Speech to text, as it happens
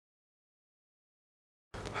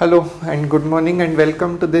Hello and good morning and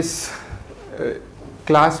welcome to this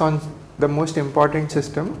class on the most important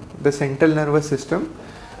system, the central nervous system.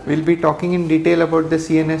 We will be talking in detail about the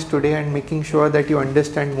CNS today and making sure that you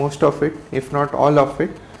understand most of it, if not all of it.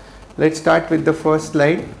 Let's start with the first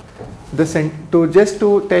slide. Just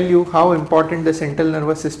to tell you how important the central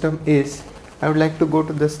nervous system is, I would like to go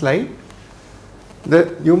to the slide.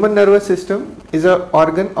 The human nervous system is an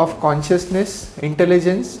organ of consciousness,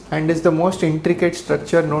 intelligence, and is the most intricate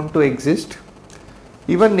structure known to exist.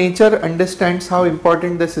 Even nature understands how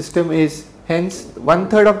important the system is. Hence,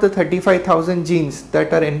 1/3 of the 35,000 genes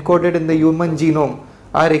that are encoded in the human genome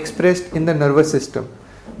are expressed in the nervous system.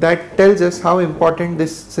 That tells us how important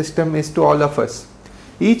this system is to all of us.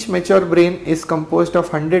 Each mature brain is composed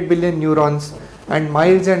of 100 billion neurons and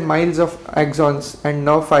miles of axons and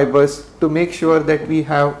nerve fibers to make sure that we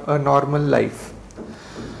have a normal life.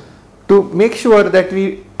 To make sure that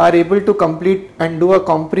we are able to complete and do a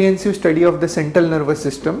comprehensive study of the central nervous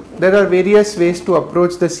system, there are various ways to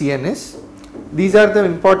approach the CNS. These are the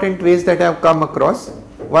important ways that I have come across.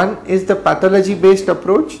 One is the pathology based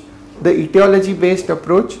approach, the etiology based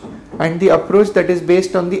approach, and the approach that is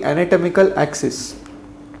based on the anatomical axis.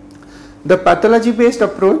 The pathology based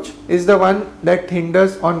approach is the one that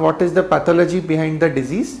hinders on what is the pathology behind the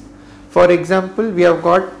disease. For example, we have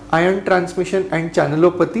got ion transmission and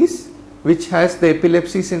channelopathies, which has the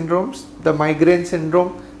epilepsy syndromes, the migraine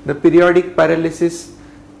syndrome, the periodic paralysis,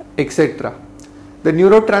 etc. The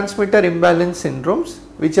neurotransmitter imbalance syndromes,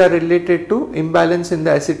 which are related to imbalance in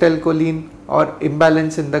the acetylcholine or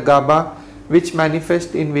imbalance in the GABA, which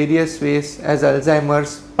manifest in various ways as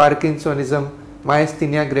Alzheimer's, Parkinsonism,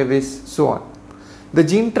 myasthenia gravis, so on. The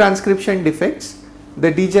gene transcription defects, the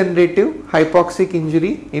degenerative, hypoxic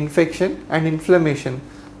injury, infection and inflammation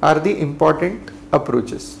are the important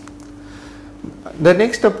approaches. The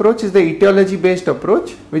next approach is the etiology based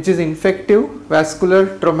approach, which is infective,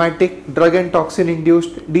 vascular, traumatic, drug and toxin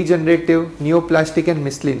induced, degenerative, neoplastic and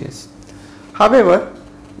miscellaneous. However,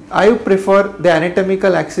 I prefer the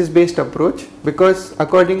anatomical axis based approach because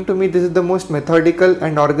according to me this is the most methodical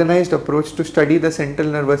and organized approach to study the central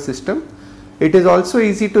nervous system. It is also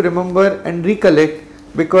easy to remember and recollect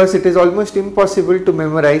because it is almost impossible to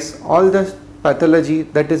memorize all the pathology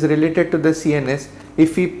that is related to the CNS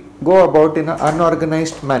if we go about in an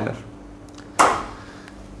unorganized manner.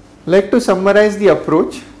 Like to summarize the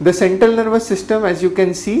approach, the central nervous system, as you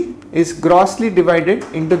can see, is grossly divided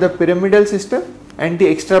into the pyramidal system and the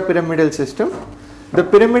extrapyramidal system. The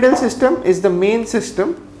pyramidal system is the main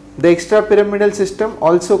system. The extrapyramidal system,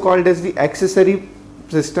 also called as the accessory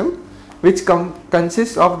system, which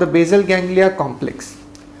consists of the basal ganglia complex.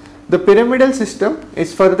 The pyramidal system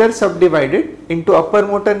is further subdivided into upper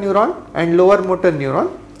motor neuron and lower motor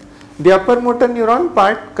neuron. The upper motor neuron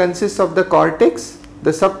part consists of the cortex,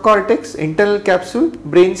 the subcortex, internal capsule,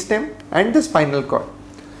 brainstem and the spinal cord.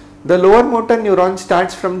 The lower motor neuron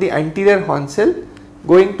starts from the anterior horn cell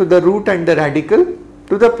going to the root and the radicle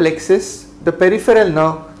to the plexus, the peripheral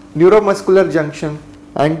nerve, neuromuscular junction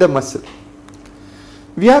and the muscle.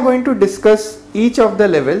 We are going to discuss each of the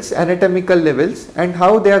levels, anatomical levels, and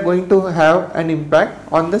how they are going to have an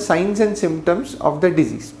impact on the signs and symptoms of the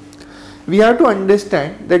disease. We have to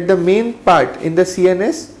understand that the main part in the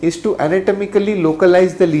CNS is to anatomically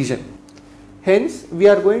localize the lesion. Hence, we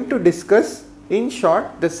are going to discuss in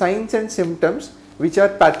short the signs and symptoms which are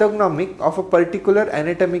pathognomic of a particular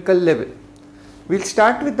anatomical level. We will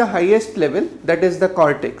start with the highest level, that is the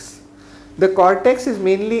cortex. The cortex is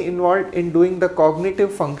mainly involved in doing the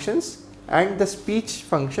cognitive functions and the speech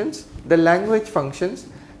functions, the language functions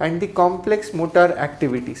and the complex motor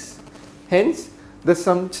activities. Hence, the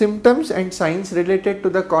symptoms and signs related to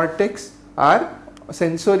the cortex are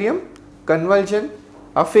sensorium, convulsion,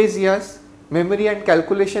 aphasias, memory and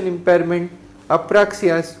calculation impairment,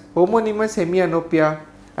 apraxias, homonymous hemianopia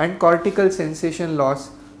and cortical sensation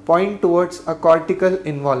loss point towards a cortical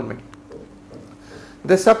involvement.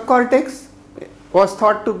 The subcortex was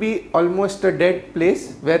thought to be almost a dead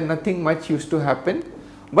place where nothing much used to happen,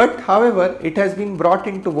 but however it has been brought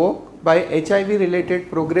into vogue by HIV related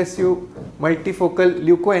progressive multifocal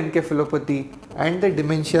leukoencephalopathy and the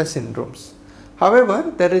dementia syndromes.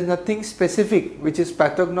 However, there is nothing specific which is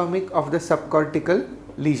pathognomic of the subcortical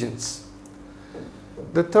lesions.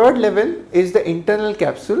 The third level is the internal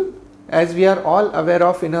capsule. As we are all aware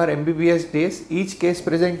of in our MBBS days, each case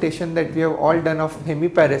presentation that we have all done of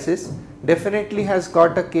hemiparesis definitely has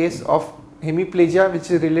got a case of hemiplegia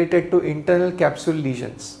which is related to internal capsule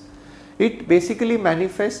lesions. It basically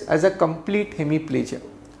manifests as a complete hemiplegia,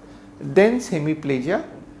 dense hemiplegia.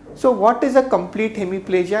 So what is a complete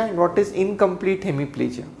hemiplegia and what is incomplete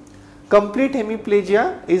hemiplegia? Complete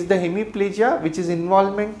hemiplegia is the hemiplegia which is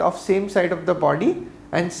involvement of same side of the body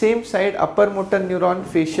and same side upper motor neuron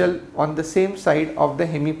facial on the same side of the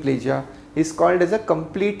hemiplegia is called as a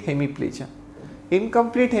complete hemiplegia.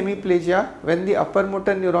 Incomplete hemiplegia when the upper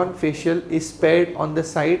motor neuron facial is spared on the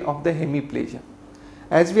side of the hemiplegia.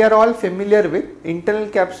 As we are all familiar with, internal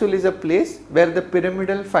capsule is a place where the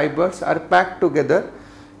pyramidal fibers are packed together,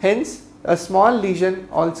 hence a small lesion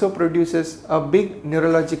also produces a big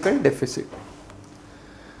neurological deficit.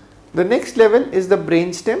 The next level is the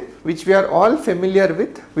brainstem, which we are all familiar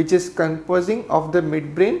with, which is composing of the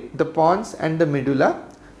midbrain, the pons and the medulla.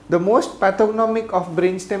 The most pathognomic of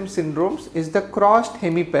brainstem syndromes is the crossed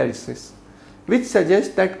hemiparesis, which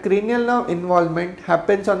suggests that cranial nerve involvement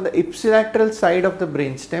happens on the ipsilateral side of the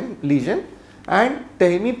brainstem lesion and the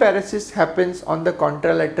hemiparesis happens on the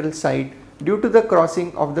contralateral side due to the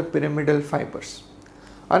crossing of the pyramidal fibers.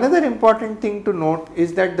 Another important thing to note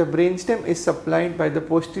is that the brainstem is supplied by the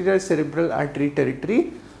posterior cerebral artery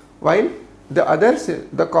territory, while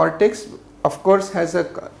the cortex of course has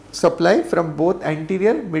a supply from both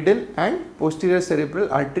anterior, middle and posterior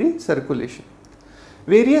cerebral artery circulation.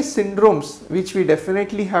 Various syndromes which we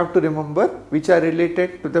definitely have to remember which are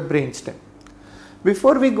related to the brainstem.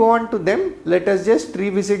 Before we go on to them, let us just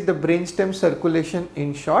revisit the brainstem circulation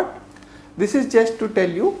in short. This is just to tell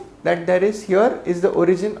you that here is the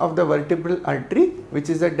origin of the vertebral artery, which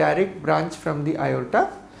is a direct branch from the aorta.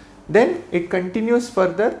 Then it continues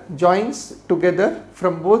further, joins together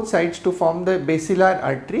from both sides to form the basilar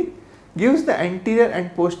artery, gives the anterior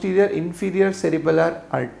and posterior inferior cerebellar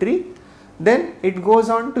artery. Then it goes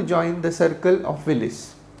on to join the circle of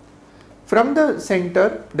Willis. From the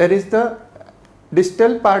center there is the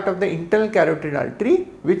distal part of the internal carotid artery,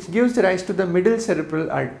 which gives rise to the middle cerebral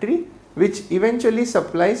artery, which eventually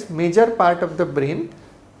supplies major part of the brain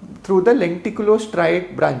through the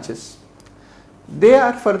lenticulostriate branches. They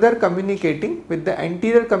are further communicating with the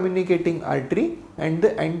anterior communicating artery and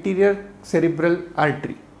the anterior cerebral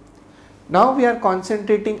artery. Now we are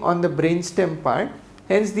concentrating on the brainstem part,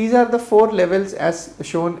 hence these are the 4 levels as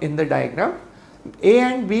shown in the diagram. A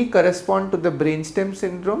and B correspond to the brainstem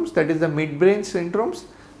syndromes, that is the midbrain syndromes.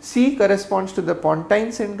 C corresponds to the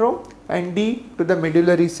pontine syndrome and D to the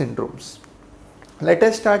medullary syndromes. Let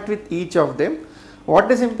us start with each of them. What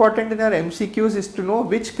is important in our MCQs is to know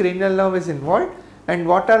which cranial nerve is involved and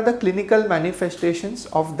what are the clinical manifestations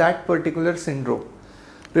of that particular syndrome.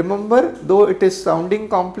 Remember, though it is sounding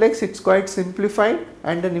complex, it is quite simplified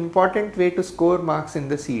and an important way to score marks in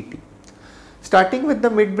the CET. Starting with the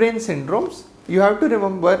midbrain syndromes, you have to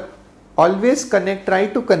remember, always try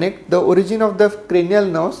to connect the origin of the cranial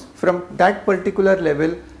nerves from that particular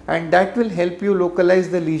level, and that will help you localize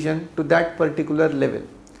the lesion to that particular level.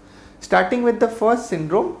 Starting with the first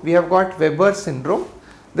syndrome, we have got Weber syndrome.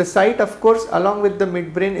 The site of course along with the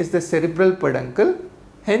midbrain is the cerebral peduncle.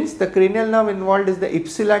 Hence the cranial nerve involved is the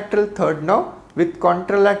ipsilateral third nerve with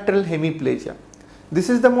contralateral hemiplegia. This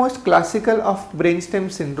is the most classical of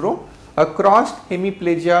brainstem syndrome, a crossed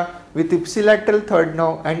hemiplegia with ipsilateral third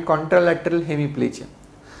nerve and contralateral hemiplegia.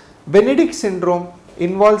 Benedict syndrome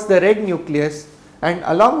involves the red nucleus and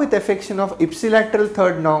along with affection of ipsilateral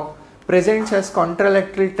third nerve presents as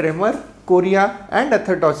contralateral tremor, chorea and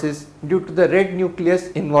athetosis due to the red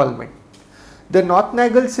nucleus involvement. The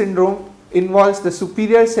North-Nagel syndrome involves the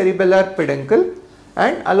superior cerebellar peduncle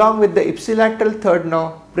and along with the ipsilateral third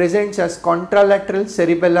nerve presents as contralateral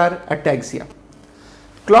cerebellar ataxia.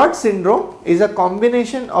 Claude syndrome is a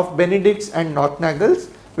combination of Benedict's and North-Nagel's,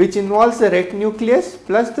 which involves the red nucleus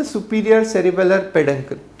plus the superior cerebellar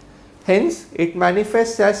peduncle. Hence, it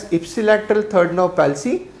manifests as ipsilateral third nerve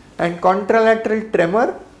palsy and contralateral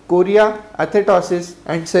tremor, chorea, athetosis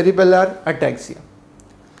and cerebellar ataxia.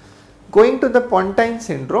 Going to the pontine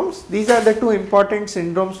syndromes, these are the 2 important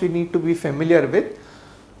syndromes we need to be familiar with.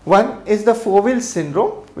 One is the Foville's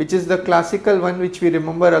syndrome, which is the classical one which we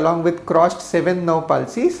remember along with crossed 7th nerve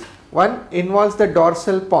palsies. One involves the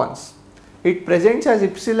dorsal pons. It presents as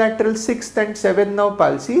ipsilateral 6th and 7th nerve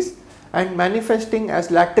palsies and manifesting as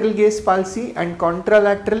lateral gaze palsy and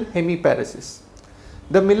contralateral hemiparesis.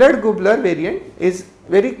 The Millard-Gubler variant is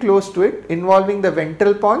very close to it, involving the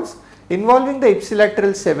ventral pons, involving the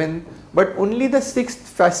ipsilateral 7th, but only the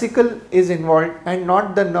 6th fascicle is involved and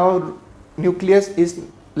not the nerve nucleus is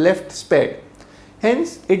left spared.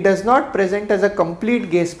 Hence, it does not present as a complete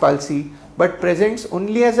gaze palsy but presents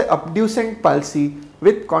only as an abducent palsy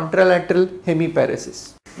with contralateral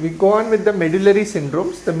hemiparesis. We go on with the medullary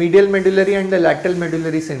syndromes, the medial medullary and the lateral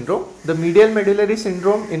medullary syndrome. The medial medullary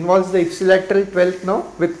syndrome involves the ipsilateral 12th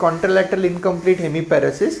nerve with contralateral incomplete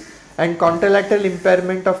hemiparesis and contralateral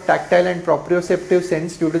impairment of tactile and proprioceptive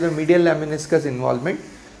sense due to the medial lemniscus involvement.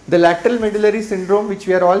 The lateral medullary syndrome, which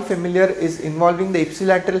we are all familiar, is involving the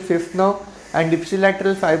ipsilateral fifth nerve and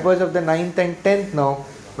ipsilateral fibers of the 9th and 10th nerve,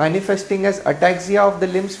 manifesting as ataxia of the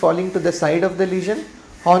limbs falling to the side of the lesion.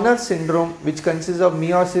 Horner syndrome, which consists of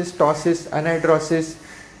meiosis, ptosis, anhidrosis,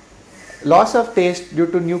 loss of taste due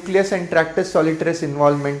to nucleus and tractus solitarius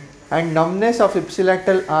involvement, and numbness of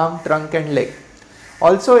ipsilateral arm, trunk and leg.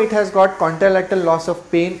 Also, it has got contralateral loss of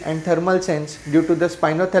pain and thermal sense due to the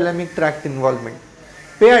spinothalamic tract involvement.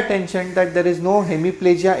 Pay attention that there is no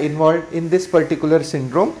hemiplegia involved in this particular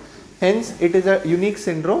syndrome. Hence, it is a unique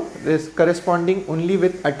syndrome corresponding only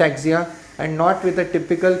with ataxia and not with a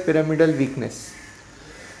typical pyramidal weakness.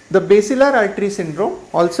 The basilar artery syndrome,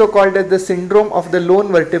 also called as the syndrome of the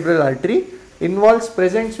lone vertebral artery, involves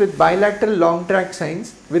presents with bilateral long tract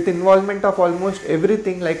signs with involvement of almost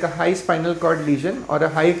everything like a high spinal cord lesion or a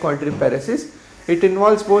high quadriparesis. It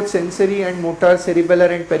involves both sensory and motor,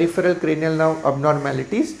 cerebellar and peripheral cranial nerve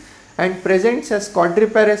abnormalities, and presents as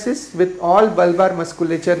quadriparesis with all bulbar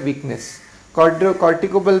musculature weakness,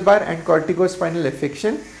 corticobulbar and corticospinal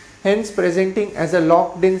affection, hence presenting as a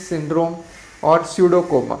locked in syndrome or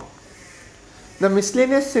pseudocoma. The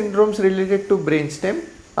miscellaneous syndromes related to brainstem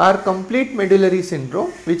are complete medullary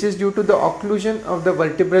syndrome, which is due to the occlusion of the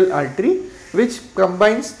vertebral artery, which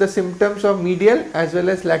combines the symptoms of medial as well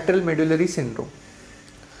as lateral medullary syndrome.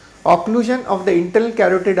 Occlusion of the internal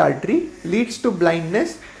carotid artery leads to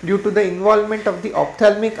blindness due to the involvement of the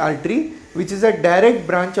ophthalmic artery, which is a direct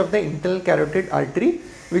branch of the internal carotid artery,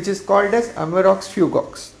 which is called as Amarox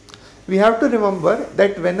fugox. We have to remember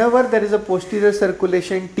that whenever there is a posterior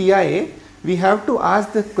circulation TIA, we have to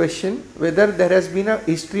ask the question whether there has been a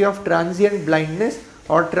history of transient blindness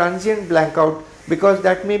or transient blackout, because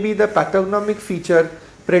that may be the pathognomic feature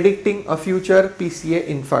predicting a future PCA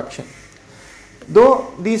infarction.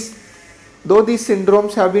 Though these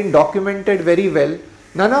syndromes have been documented very well,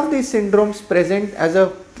 none of these syndromes present as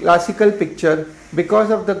a classical picture because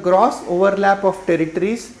of the gross overlap of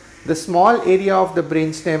territories, the small area of the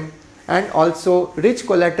brainstem, and also rich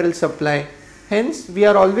collateral supply. Hence, we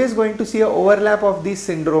are always going to see an overlap of these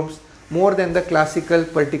syndromes more than the classical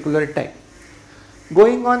particular type.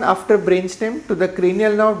 Going on after brainstem to the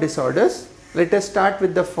cranial nerve disorders, let us start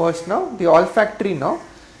with the first nerve, the olfactory nerve.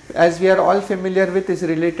 As we are all familiar with, is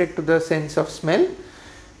related to the sense of smell.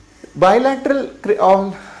 Bilateral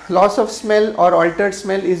loss of smell or altered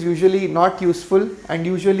smell is usually not useful and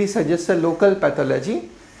usually suggests a local pathology.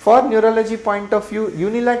 For neurology point of view,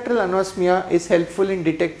 unilateral anosmia is helpful in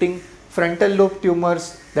detecting frontal lobe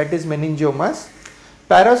tumors, that is meningiomas.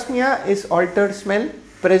 Parosmia is altered smell,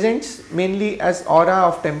 presents mainly as aura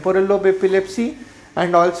of temporal lobe epilepsy,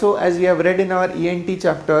 and also, as we have read in our ENT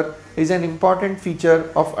chapter, is an important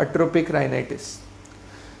feature of atropic rhinitis.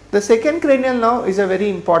 The second cranial nerve is a very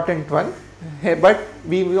important one, but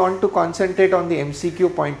we want to concentrate on the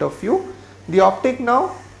MCQ point of view. The optic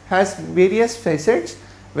nerve has various facets.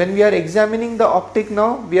 When we are examining the optic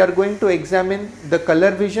nerve, we are going to examine the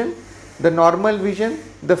color vision, the normal vision,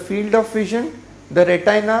 the field of vision, the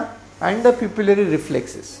retina and the pupillary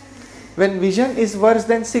reflexes. When vision is worse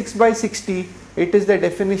than 6/60, it is the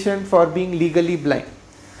definition for being legally blind.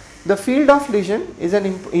 The field of vision is an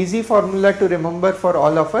easy formula to remember for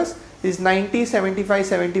all of us, is 90, 75,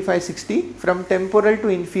 75, 60 from temporal to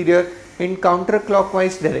inferior in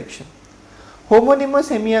counterclockwise direction. Homonymous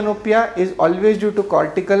hemianopia is always due to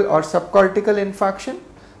cortical or subcortical infarction.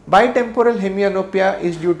 Bitemporal hemianopia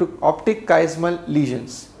is due to optic chiasmal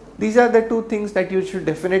lesions. These are the two things that you should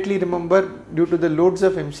definitely remember due to the loads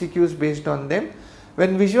of MCQs based on them.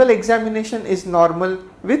 When visual examination is normal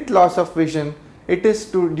with loss of vision, it is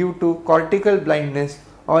due to cortical blindness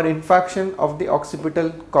or infarction of the occipital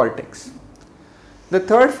cortex. The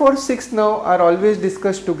third, fourth, sixth nerve are always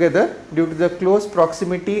discussed together due to the close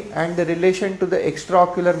proximity and the relation to the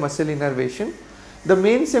extraocular muscle innervation. The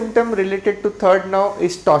main symptom related to third nerve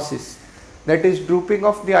is ptosis, that is drooping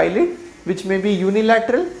of the eyelid, which may be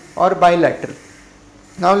unilateral or bilateral.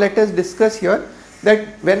 Now let us discuss here that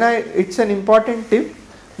it's an important tip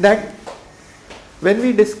that when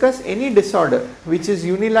we discuss any disorder which is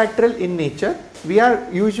unilateral in nature, we are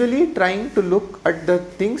usually trying to look at the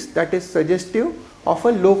things that is suggestive of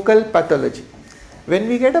a local pathology. When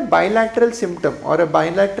we get a bilateral symptom or a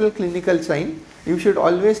bilateral clinical sign, you should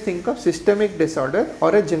always think of systemic disorder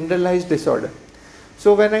or a generalized disorder.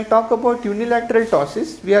 So when I talk about unilateral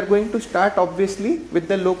ptosis, we are going to start obviously with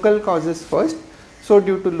the local causes first. So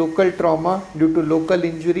due to local trauma, due to local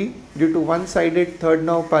injury, due to one-sided third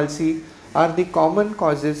nerve palsy are the common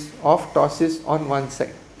causes of ptosis on one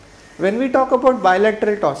side. When we talk about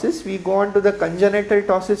bilateral ptosis, we go on to the congenital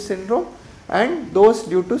ptosis syndrome and those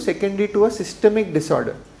due to secondary to a systemic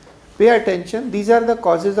disorder. Pay attention, these are the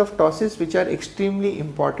causes of ptosis which are extremely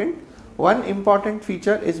important. One important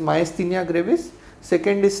feature is myasthenia gravis,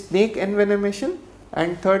 second is snake envenomation,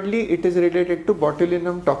 and thirdly it is related to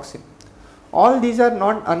botulinum toxin. All these are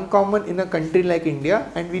not uncommon in a country like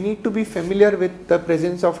India, and we need to be familiar with the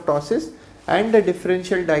presence of ptosis and the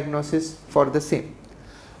differential diagnosis for the same.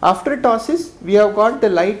 After ptosis, we have got the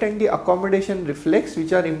light and the accommodation reflex,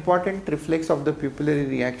 which are important reflex of the pupillary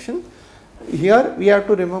reaction. Here we have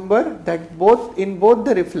to remember that in both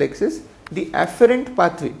the reflexes, the afferent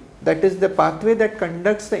pathway, that is the pathway that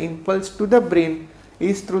conducts the impulse to the brain,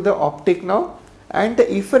 is through the optic nerve, and the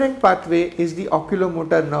efferent pathway is the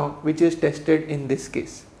oculomotor nerve, which is tested in this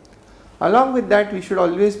case. Along with that, we should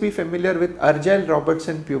always be familiar with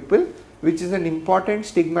Urgile-Robertson pupil, which is an important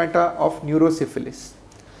stigmata of neurosyphilis.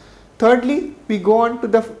 Thirdly, we go on to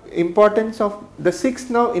the importance of the sixth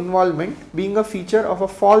nerve involvement being a feature of a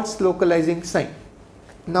false localizing sign.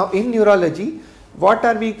 Now in neurology, what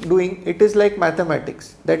are we doing? It is like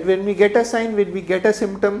mathematics, that when we get a sign, when we get a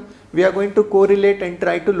symptom, we are going to correlate and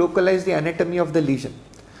try to localize the anatomy of the lesion.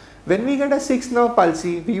 When we get a sixth nerve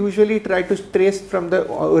palsy, we usually try to trace from the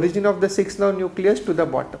origin of the sixth nerve nucleus to the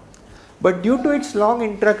bottom. But due to its long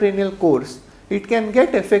intracranial course, it can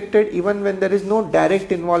get affected even when there is no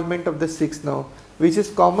direct involvement of the sixth nerve, which is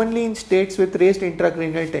commonly in states with raised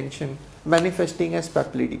intracranial tension manifesting as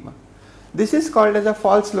papilledema. This is called as a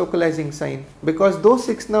false localizing sign because though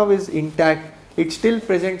sixth nerve is intact, it still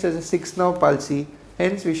presents as a sixth nerve palsy,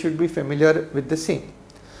 hence we should be familiar with the same.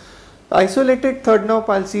 Isolated third nerve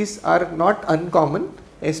palsies are not uncommon,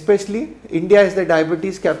 especially India is the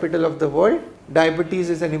diabetes capital of the world. Diabetes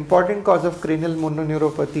is an important cause of cranial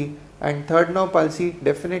mononeuropathy, and third nerve palsy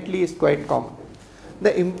definitely is quite common.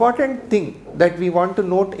 The important thing that we want to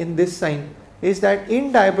note in this sign is that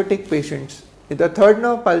in diabetic patients, the third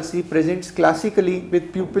nerve palsy presents classically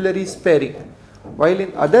with pupillary sparing, while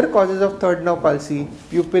in other causes of third nerve palsy,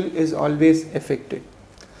 pupil is always affected.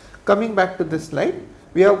 Coming back to this slide,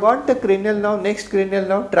 we have got the cranial nerve, next cranial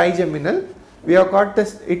nerve, trigeminal. We have got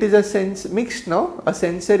this, it is a mixed nerve, a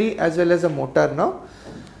sensory as well as a motor nerve.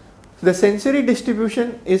 The sensory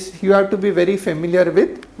distribution is, you have to be very familiar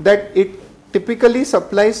with, that it typically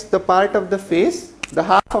supplies the part of the face, the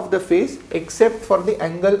half of the face, except for the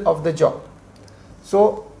angle of the jaw.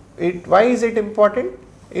 So why is it important?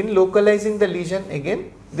 In localizing the lesion,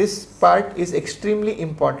 again this part is extremely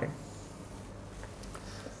important.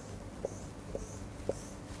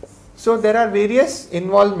 So there are various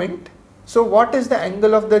involvement. So what is the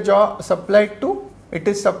angle of the jaw supplied to? It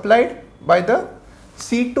is supplied by the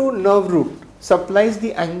C2 nerve root, supplies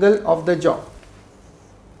the angle of the jaw.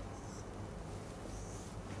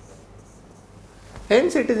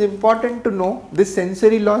 Hence it is important to know this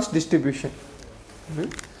sensory loss distribution.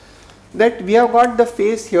 That we have got the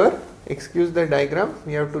face here, excuse the diagram,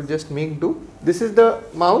 we have to just make do. This is the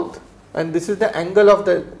mouth and this is the angle of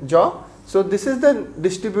the jaw. So this is the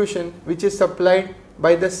distribution which is supplied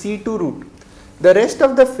by the C2 root. The rest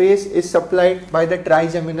of the face is supplied by the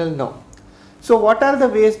trigeminal nerve. So what are the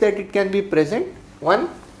ways that it can be present? One,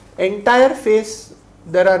 entire face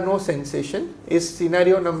there are no sensation is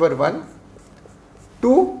scenario number 1.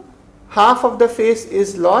 2, half of the face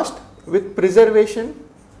is lost with preservation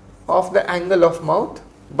of the angle of mouth,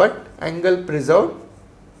 but angle preserved.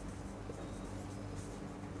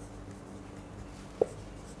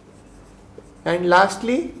 And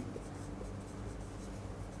lastly,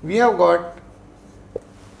 we have got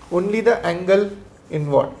only the angle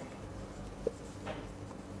involved.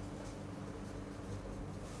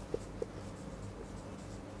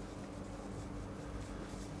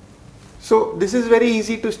 So this is very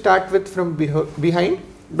easy to start with from behind.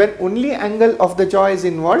 When only angle of the jaw is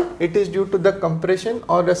involved, it is due to the compression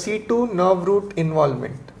or the C2 nerve root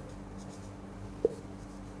involvement.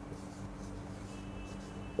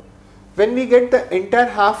 When we get the entire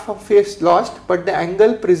half of face lost but the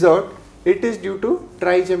angle preserved, it is due to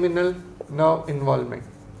trigeminal nerve involvement.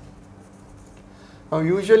 Now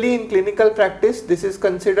usually in clinical practice this is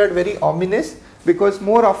considered very ominous because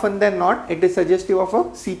more often than not it is suggestive of a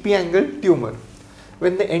CP angle tumor.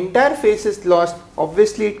 When the entire face is lost,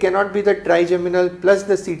 obviously it cannot be the trigeminal plus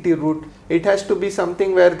the CT root, it has to be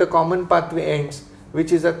something where the common pathway ends,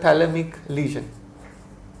 which is a thalamic lesion.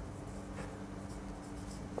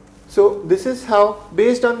 So this is how,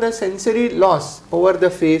 based on the sensory loss over the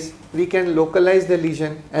face, we can localize the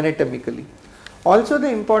lesion anatomically. Also the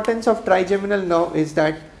importance of trigeminal nerve is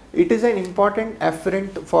that it is an important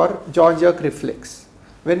afferent for jaw jerk reflex.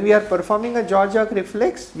 When we are performing a jaw jerk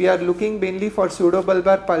reflex, we are looking mainly for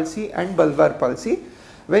pseudobulbar palsy and bulbar palsy.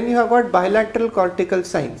 When you have got bilateral cortical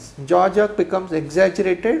signs, jaw jerk becomes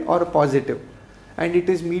exaggerated or positive, and it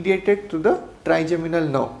is mediated through the trigeminal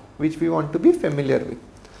nerve, which we want to be familiar with.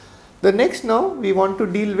 The next nerve we want to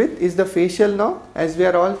deal with is the facial nerve. As we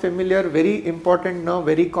are all familiar, very important nerve,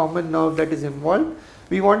 very common nerve that is involved.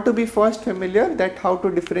 We want to be first familiar that how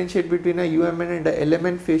to differentiate between a UMN and a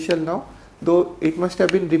LMN facial nerve. Though it must have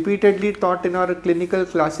been repeatedly taught in our clinical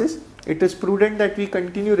classes, it is prudent that we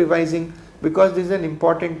continue revising because this is an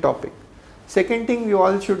important topic. Second thing you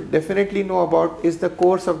all should definitely know about is the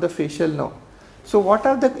course of the facial nerve. So what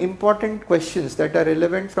are the important questions that are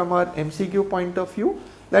relevant from our MCQ point of view?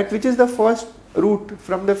 That which is the first route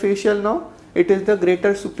from the facial nerve? It is the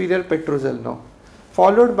greater superior petrosal nerve.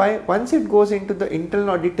 Followed by, once it goes into the internal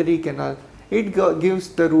auditory canal, it gives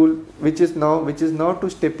the rule which is now to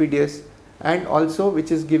stapedius, and also which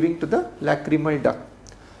is giving to the lacrimal duct.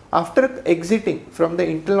 After exiting from the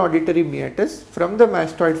internal auditory meatus from the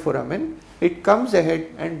mastoid foramen, it comes ahead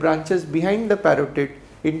and branches behind the parotid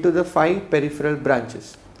into the 5 peripheral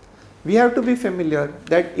branches. We have to be familiar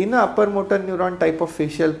that in a upper motor neuron type of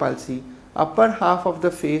facial palsy, upper half of the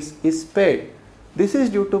face is spared. This is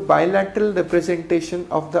due to bilateral representation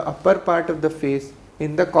of the upper part of the face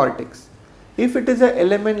in the cortex. If it is a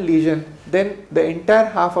LMN lesion, then the entire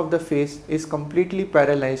half of the face is completely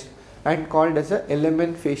paralyzed and called as a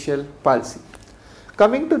LMN facial palsy.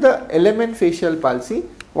 Coming to the LMN facial palsy,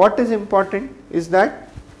 what is important is that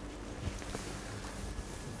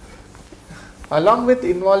along with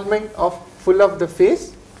involvement of full of the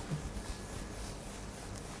face,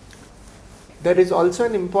 there is also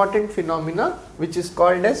an important phenomena which is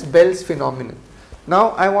called as Bell's phenomenon. Now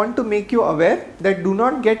I want to make you aware that do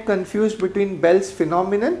not get confused between Bell's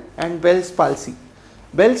phenomenon and Bell's palsy.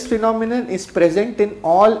 Bell's phenomenon is present in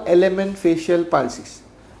all LMN facial palsies.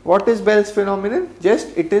 What is Bell's phenomenon?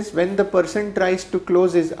 Just it is when the person tries to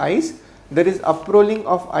close his eyes, there is uprolling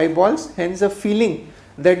of eyeballs, hence a feeling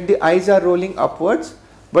that the eyes are rolling upwards,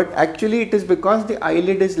 but actually it is because the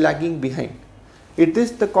eyelid is lagging behind. It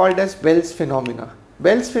is called as Bell's phenomena.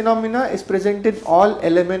 Bell's phenomena is present in all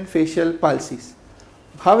LMN facial palsies.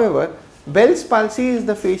 However, Bell's palsy is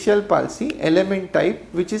the facial palsy, LMN type,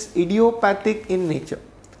 which is idiopathic in nature.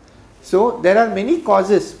 So there are many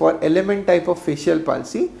causes for LMN type of facial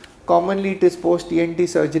palsy. Commonly it is post ENT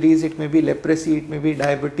surgeries, it may be leprosy, it may be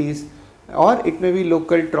diabetes, or it may be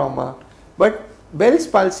local trauma. But Bell's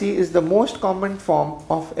palsy is the most common form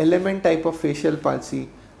of LMN type of facial palsy,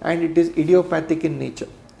 and it is idiopathic in nature.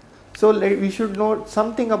 So we should know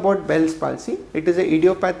something about Bell's palsy. It is an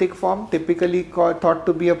idiopathic form, typically thought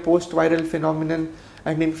to be a post-viral phenomenon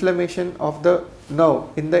and inflammation of the nerve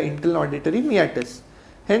in the internal auditory meatus.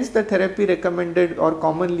 Hence the therapy recommended or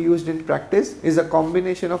commonly used in practice is a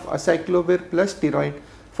combination of acyclovir plus steroid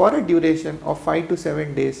for a duration of 5 to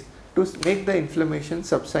 7 days to make the inflammation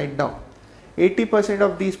subside down. 80%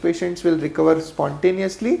 of these patients will recover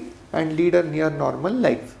spontaneously and lead a near normal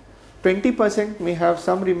life. 20% may have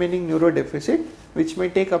some remaining neurodeficit which may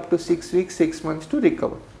take up to 6 weeks, 6 months to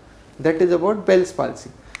recover. That is about Bell's palsy.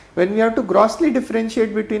 When we have to grossly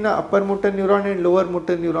differentiate between an upper motor neuron and lower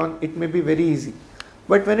motor neuron, it may be very easy.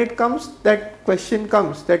 But when it comes, that question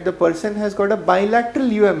comes that the person has got a bilateral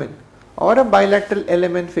UMN or a bilateral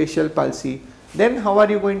LMN facial palsy, then how are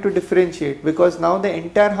you going to differentiate? Because now the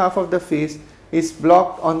entire half of the face is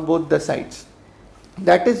blocked on both the sides.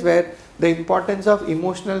 That is where the importance of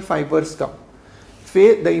emotional fibers come.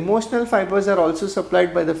 The emotional fibers are also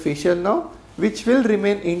supplied by the facial nerve, which will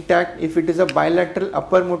remain intact if it is a bilateral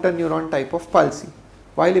upper motor neuron type of palsy.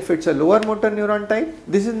 While if it's a lower motor neuron type,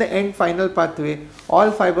 this is the end final pathway,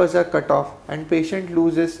 all fibers are cut off and patient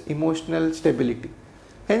loses emotional stability.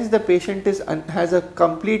 Hence the patient has a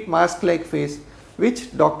complete mask-like face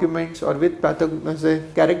which documents or with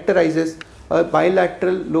characterizes a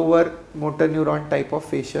bilateral lower motor neuron type of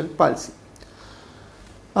facial palsy.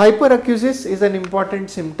 Hyperacusis is an important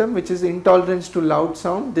symptom which is intolerance to loud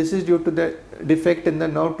sound. This is due to the defect in the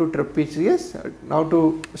nerve to trapezius, nerve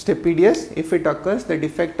to stapedius. If it occurs, the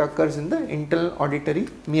defect occurs in the internal auditory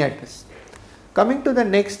meatus. Coming to the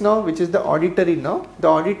next nerve, which is the auditory nerve. The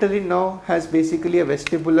auditory nerve has basically a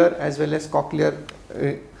vestibular as well as cochlear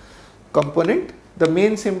component. The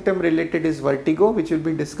main symptom related is vertigo, which will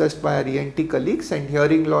be discussed by our ENT colleagues, and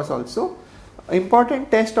hearing loss also.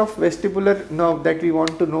 Important test of vestibular nerve that we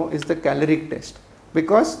want to know is the caloric test,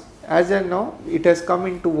 because as I know it has come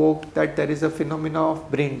into vogue that there is a phenomena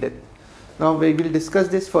of brain death. Now we will discuss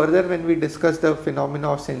this further when we discuss the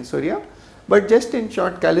phenomena of sensoria, but just in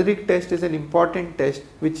short, caloric test is an important test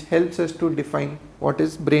which helps us to define what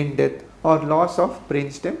is brain death or loss of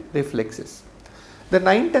brainstem reflexes. The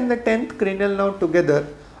 9th and the 10th cranial nerve together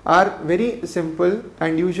are very simple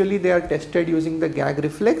and usually they are tested using the gag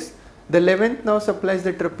reflex. The 11th nerve supplies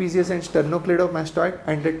the trapezius and sternocleidomastoid,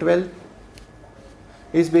 and the 12th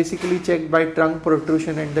is basically checked by trunk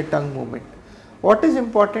protrusion and the tongue movement. What is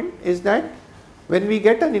important is that when we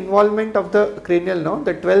get an involvement of the cranial nerve,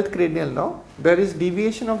 the 12th cranial nerve, there is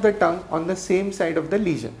deviation of the tongue on the same side of the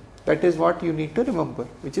lesion. That is what you need to remember,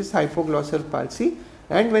 which is hypoglossal palsy.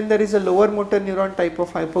 And when there is a lower motor neuron type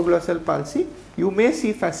of hypoglossal palsy, you may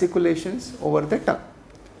see fasciculations over the tongue.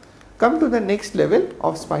 Come to the next level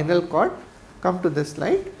of spinal cord. Come to this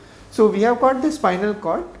slide. So we have got the spinal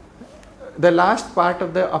cord, the last part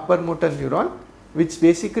of the upper motor neuron, which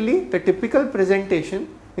basically the typical presentation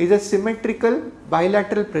is a symmetrical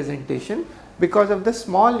bilateral presentation because of the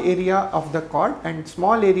small area of the cord and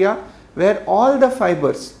small area where all the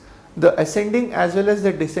fibers, the ascending as well as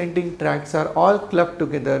the descending tracts, are all clubbed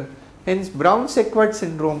together. Hence Brown-Sequard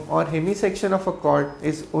syndrome or hemisection of a cord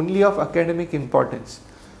is only of academic importance.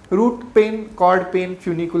 Root pain, cord pain,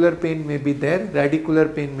 funicular pain may be there,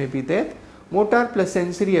 radicular pain may be there. Motor plus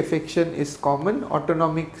sensory affection is common.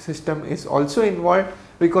 Autonomic system is also involved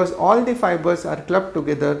because all the fibers are clubbed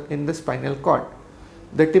together in the spinal cord.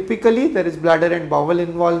 Typically there is bladder and bowel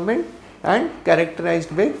involvement and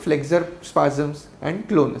characterized by flexor spasms and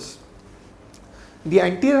clonus. The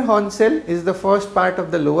anterior horn cell is the first part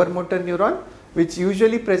of the lower motor neuron, which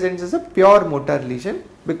usually presents as a pure motor lesion,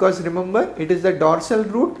 because remember it is the dorsal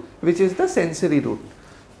root which is the sensory root.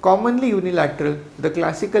 Commonly unilateral. The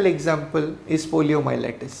classical example is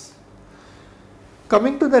poliomyelitis.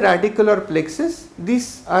 Coming to the radicular plexus,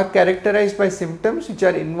 these are characterized by symptoms which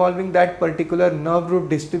are involving that particular nerve root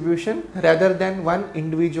distribution rather than one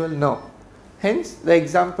individual nerve. Hence the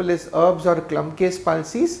example is Erb's or Klumpke's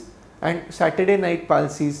palsies and Saturday night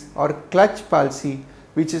palsies or clutch palsy,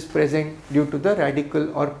 which is present due to the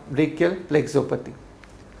radical or brachial plexopathy.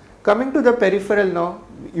 Coming to the peripheral nerve,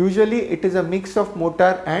 usually it is a mix of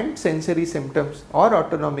motor and sensory symptoms or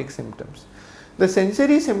autonomic symptoms. The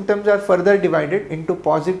sensory symptoms are further divided into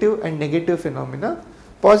positive and negative phenomena.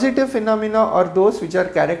 Positive phenomena are those which are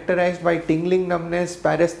characterized by tingling, numbness,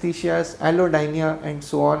 paresthesias, allodynia and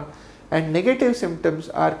so on, and negative symptoms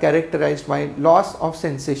are characterized by loss of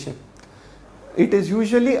sensation. It is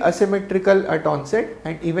usually asymmetrical at onset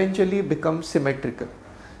and eventually becomes symmetrical.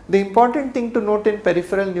 The important thing to note in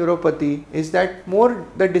peripheral neuropathy is that more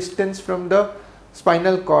the distance from the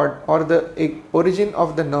spinal cord or the origin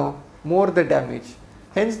of the nerve, more the damage.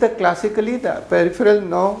 Hence classically the peripheral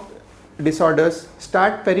nerve disorders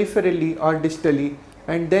start peripherally or distally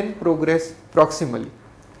and then progress proximally.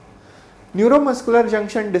 Neuromuscular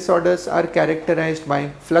junction disorders are characterized by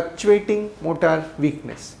fluctuating motor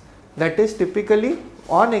weakness. That is, typically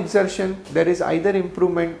on exertion there is either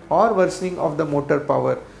improvement or worsening of the motor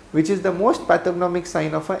power, which is the most pathognomic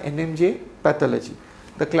sign of a NMJ pathology.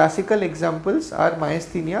 The classical examples are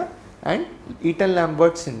myasthenia and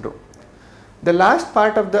Eaton-Lambert syndrome. The last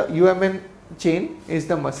part of the UMN chain is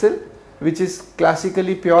the muscle, which is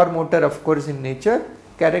classically pure motor, of course, in nature,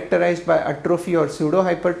 characterized by atrophy or pseudo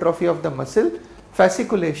hypertrophy of the muscle,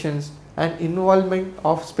 fasciculations and involvement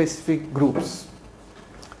of specific groups.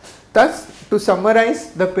 Thus, to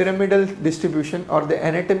summarize the pyramidal distribution or the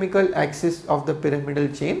anatomical axis of the pyramidal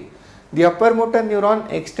chain, the upper motor neuron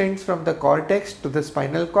extends from the cortex to the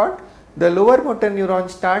spinal cord. The lower motor neuron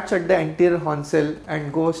starts at the anterior horn cell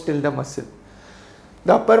and goes till the muscle.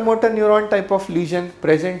 The upper motor neuron type of lesion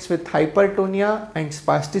presents with hypertonia and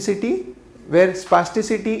spasticity, where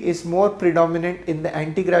spasticity is more predominant in the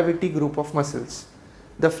anti-gravity group of muscles.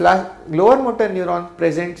 The lower motor neuron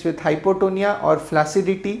presents with hypotonia or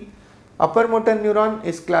flaccidity. Upper motor neuron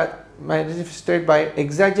is manifested by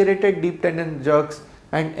exaggerated deep tendon jerks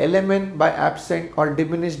and LMN by absent or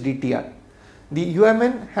diminished DTR. The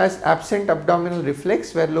UMN has absent abdominal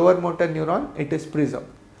reflex, where lower motor neuron it is preserved.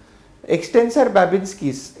 Extensor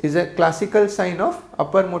Babinski's is a classical sign of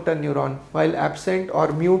upper motor neuron, while absent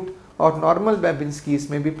or mute or normal Babinski's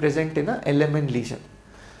may be present in a LMN lesion.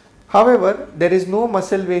 However, there is no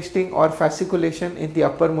muscle wasting or fasciculation in the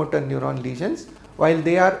upper motor neuron lesions, while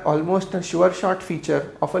they are almost a sure shot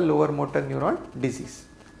feature of a lower motor neuron disease.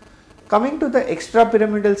 Coming to the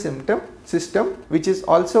extrapyramidal system, which is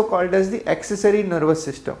also called as the accessory nervous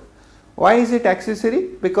system. Why is it accessory?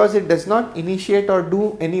 Because it does not initiate or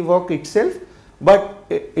do any work itself, but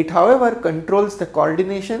it however controls the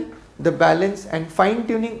coordination, the balance and fine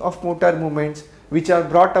tuning of motor movements which are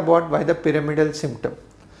brought about by the pyramidal symptom.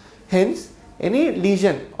 Hence, any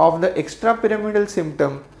lesion of the extrapyramidal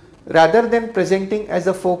symptom rather than presenting as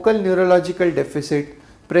a focal neurological deficit,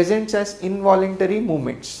 presents as involuntary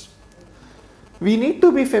movements. We need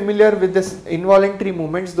to be familiar with this involuntary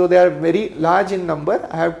movements, though they are very large in number.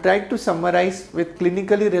 I have tried to summarize with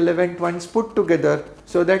clinically relevant ones put together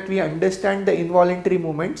so that we understand the involuntary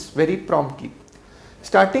movements very promptly.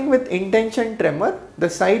 Starting with intention tremor, the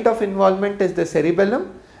site of involvement is the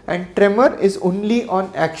cerebellum and tremor is only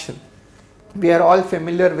on action. We are all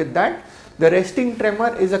familiar with that. The resting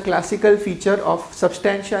tremor is a classical feature of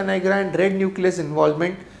substantia nigra and red nucleus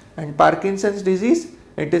involvement and Parkinson's disease.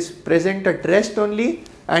 It is present at rest only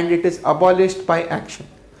and it is abolished by action.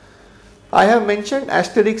 I have mentioned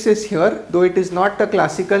asterixis here, though it is not a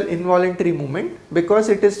classical involuntary movement because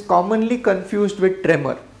it is commonly confused with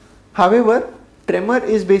tremor. However, tremor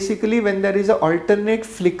is basically when there is an alternate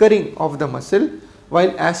flickering of the muscle,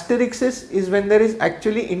 while asterixis is when there is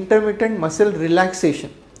actually intermittent muscle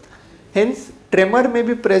relaxation. Hence, tremor may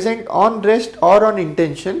be present on rest or on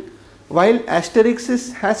intention, while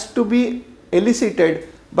asterixis has to be elicited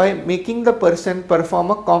by making the person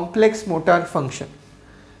perform a complex motor function.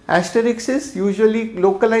 Asterixis usually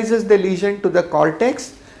localizes the lesion to the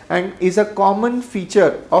cortex and is a common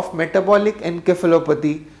feature of metabolic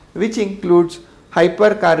encephalopathy, which includes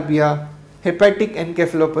hypercarbia, hepatic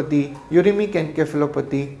encephalopathy, uremic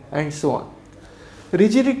encephalopathy and so on.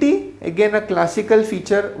 Rigidity, again a classical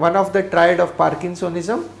feature, one of the triad of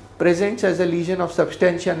Parkinsonism, presents as a lesion of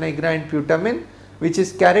substantia nigra and putamen, which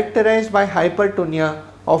is characterized by hypertonia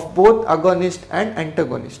of both agonist and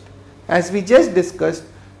antagonist. As we just discussed,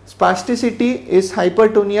 spasticity is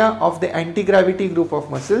hypertonia of the anti-gravity group of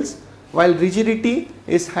muscles, while rigidity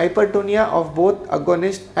is hypertonia of both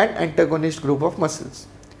agonist and antagonist group of muscles.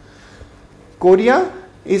 Chorea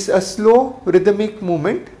is a slow rhythmic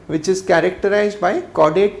movement which is characterized by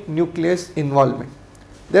caudate nucleus involvement.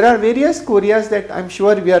 There are various choreas that I am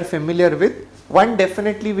sure we are familiar with. One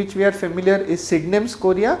definitely which we are familiar is Sydenham's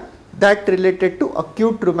chorea, that related to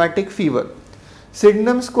acute rheumatic fever.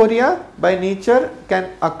 Sydenham's chorea by nature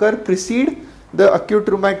can precede the acute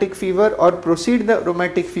rheumatic fever or proceed the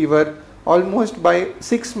rheumatic fever almost by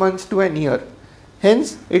 6 months to an year.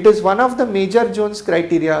 Hence, it is one of the major Jones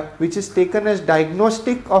criteria which is taken as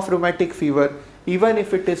diagnostic of rheumatic fever even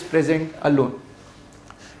if it is present alone.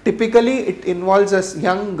 Typically, it involves a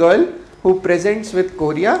young girl who presents with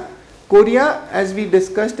chorea. Chorea, as we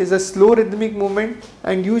discussed, is a slow rhythmic movement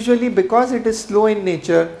and usually because it is slow in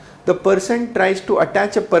nature, the person tries to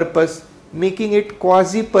attach a purpose, making it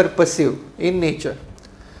quasi-purposive in nature.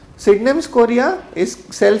 Sydenham's chorea is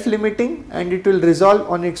self-limiting and it will resolve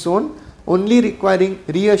on its own, only requiring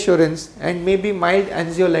reassurance and maybe mild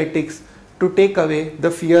anxiolytics to take away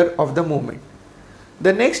the fear of the movement.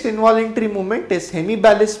 The next involuntary movement is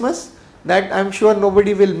hemibalismus, that I am sure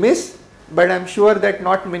nobody will miss, but I am sure that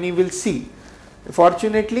not many will see.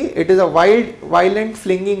 Fortunately, it is a violent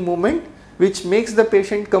flinging movement which makes the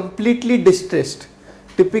patient completely distressed.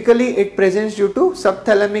 Typically, it presents due to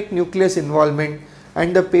subthalamic nucleus involvement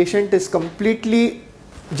and the patient is completely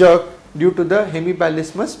jerked due to the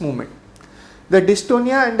hemibalismus movement. The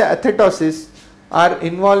dystonia and the athetosis are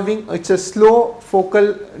involving, it's a slow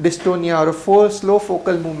focal dystonia or a slow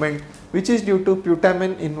focal movement which is due to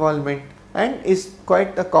putamen involvement and is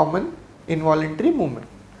quite a common involuntary movement.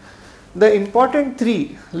 The important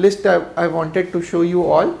three list I wanted to show you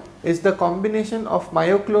all is the combination of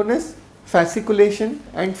myoclonus, fasciculation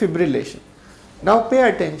and fibrillation. Now pay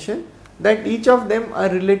attention that each of them are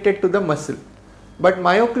related to the muscle, but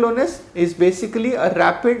myoclonus is basically a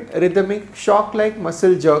rapid rhythmic shock like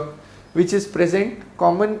muscle jerk which is present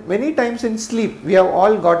common many times in sleep. We have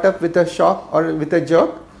all got up with a shock or with a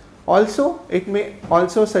jerk. Also, it may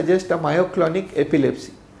also suggest a myoclonic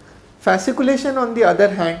epilepsy. Fasciculation on the other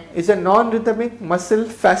hand is a non-rhythmic muscle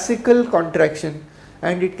fascicle contraction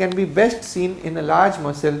and it can be best seen in a large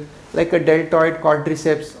muscle like a deltoid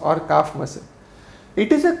quadriceps or calf muscle.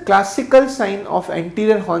 It is a classical sign of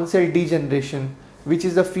anterior horn cell degeneration which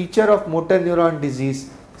is a feature of motor neuron disease,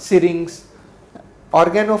 syrinx,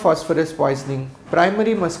 organophosphorus poisoning,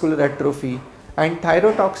 primary muscular atrophy and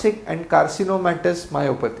thyrotoxic and carcinomatous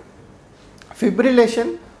myopathy.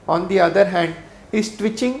 Fibrillation on the other hand is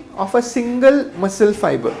twitching of a single muscle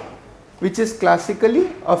fiber which is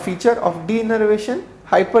classically a feature of deinnervation,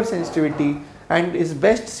 hypersensitivity and is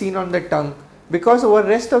best seen on the tongue because over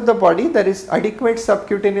rest of the body there is adequate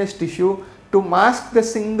subcutaneous tissue to mask the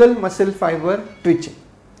single muscle fiber twitching.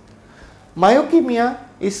 Myokymia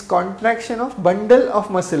is contraction of bundle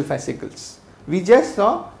of muscle fascicles. We just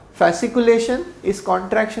saw fasciculation is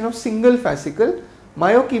contraction of single fascicle,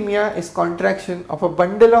 myokymia is contraction of a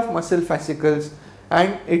bundle of muscle fascicles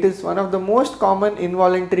and it is one of the most common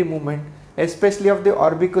involuntary movement, especially of the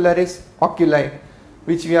orbicularis oculi,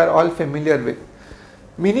 which we are all familiar with.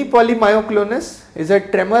 Mini polymyoclonus is a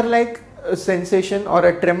tremor like sensation or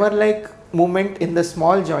a tremor like movement in the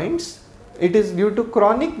small joints. It is due to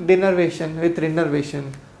chronic denervation with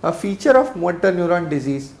renervation, a feature of motor neuron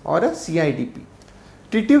disease or a CIDP.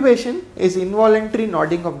 Titubation is involuntary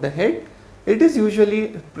nodding of the head. It is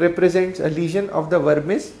usually represents a lesion of the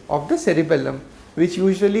vermis of the cerebellum, which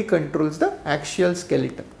usually controls the axial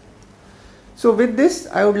skeleton. So with this,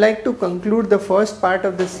 I would like to conclude the first part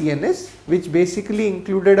of the CNS, which basically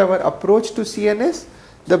included our approach to CNS,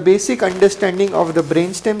 the basic understanding of the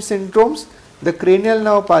brainstem syndromes, the cranial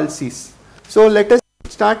nerve palsies. So let us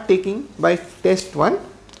start taking by test 1.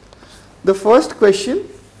 The first question: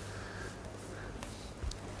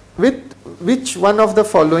 with which one of the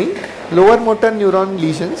following lower motor neuron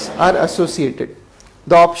lesions are associated?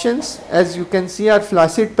 The options, as you can see, are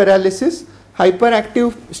flaccid paralysis,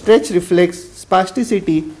 hyperactive stretch reflex,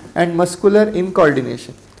 spasticity, and muscular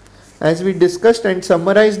incoordination. As we discussed and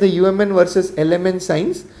summarized the UMN versus LMN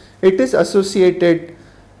signs, it is associated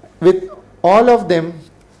with all of them.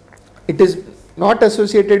 It is not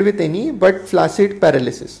associated with any but flaccid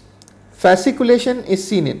paralysis. Fasciculation is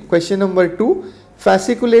seen in question number 2.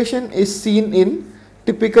 Fasciculation is seen in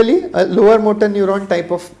typically a lower motor neuron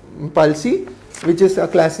type of palsy, which is a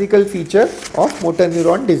classical feature of motor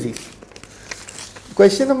neuron disease.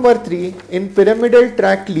 Question number 3, in pyramidal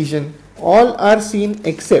tract lesion, all are seen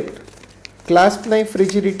except clasp knife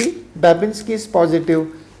rigidity, Babinski's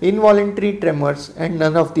positive, involuntary tremors, and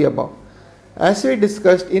none of the above. As we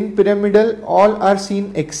discussed, in pyramidal all are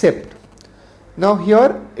seen except. Now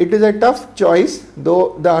here it is a tough choice,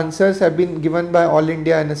 though the answers have been given by All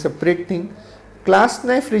India in a separate thing. Clasp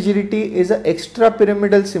knife rigidity is an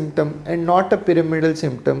extrapyramidal symptom and not a pyramidal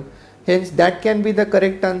symptom, hence that can be the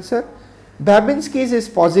correct answer. Babinski's is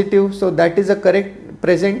positive, so that is a correct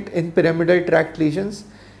present in pyramidal tract lesions.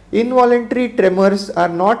 Involuntary tremors are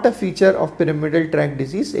not a feature of pyramidal tract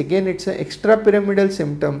disease, again it's an extrapyramidal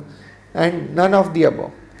symptom, and none of the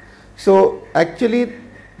above. So actually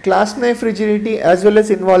clasp knife rigidity as well as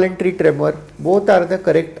involuntary tremor, both are the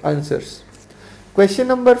correct answers. Question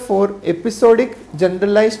number 4, episodic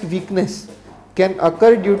generalized weakness can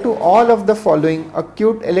occur due to all of the following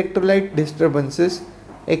acute electrolyte disturbances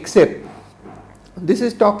except. This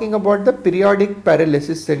is talking about the periodic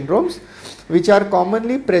paralysis syndromes, which are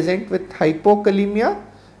commonly present with hypokalemia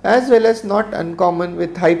as well as not uncommon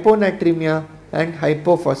with hyponatremia and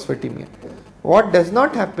hypophosphatemia. What does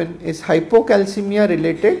not happen is hypocalcemia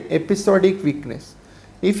related episodic weakness.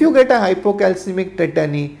 If you get a hypocalcemic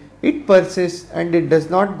tetany, it persists and it does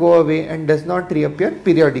not go away and does not reappear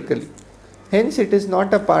periodically. Hence it is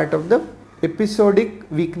not a part of the episodic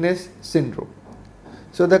weakness syndrome.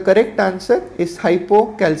 So the correct answer is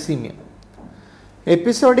hypocalcemia.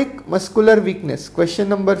 Episodic muscular weakness, question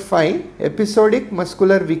number 5, episodic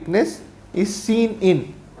muscular weakness is seen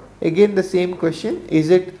in, again the same question,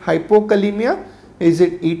 is it hypokalemia, is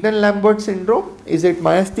it Eaton-Lambert syndrome, is it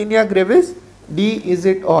myasthenia gravis, D, is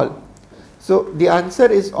it all? So the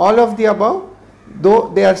answer is all of the above, though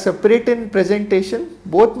they are separate in presentation.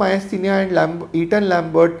 Both myasthenia and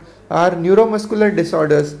Eaton-Lambert are neuromuscular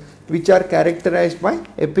disorders which are characterized by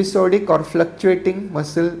episodic or fluctuating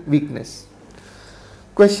muscle weakness.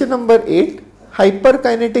 Question number 8,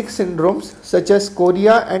 hyperkinetic syndromes such as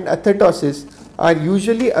chorea and athetosis are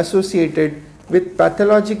usually associated with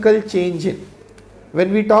pathological change in.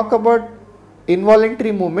 When we talk about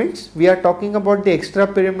involuntary movements, we are talking about the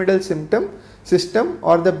extrapyramidal system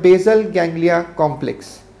or the basal ganglia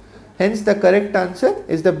complex. Hence the correct answer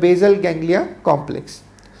is the basal ganglia complex.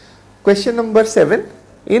 Question number 7,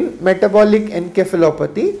 in metabolic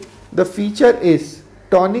encephalopathy, the feature is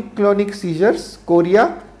tonic-clonic seizures,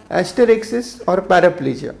 chorea, asterixis or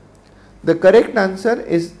paraplegia. The correct answer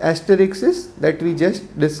is asterixis that we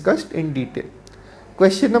just discussed in detail.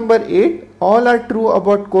 Question number 8, all are true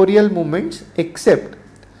about choreal movements except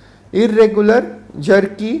irregular,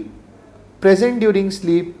 jerky, present during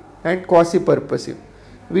sleep and quasi-purposive.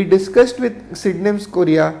 We discussed with Sydenham's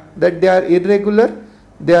chorea that they are irregular,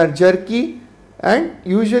 they are jerky, and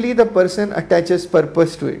usually the person attaches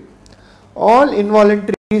purpose to it. All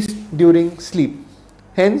involuntary during sleep.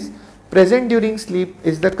 Hence, present during sleep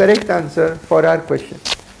is the correct answer for our question.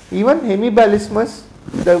 Even hemibalismus,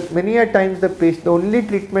 many a times the only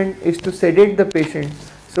treatment is to sedate the patient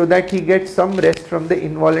so that he gets some rest from the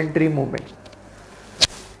involuntary movement.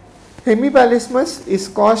 Hemibalismus is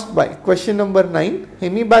caused by, question number 9,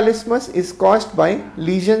 hemibalismus is caused by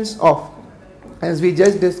lesions of, as we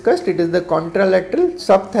just discussed, it is the contralateral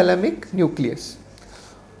subthalamic nucleus.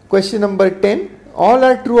 Question number 10. All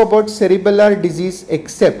are true about cerebellar disease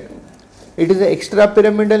except it is an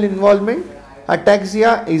extrapyramidal involvement.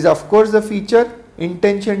 Ataxia is of course a feature.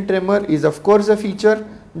 Intention tremor is of course a feature.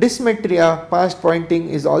 Dysmetria, past pointing,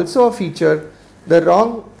 is also a feature. The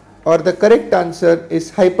wrong or the correct answer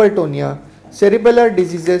is hypertonia. Cerebellar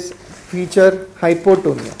diseases feature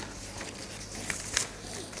hypotonia.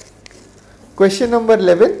 Question number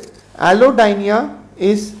 11. Allodynia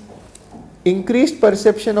is increased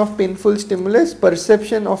perception of painful stimulus,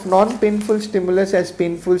 perception of non-painful stimulus as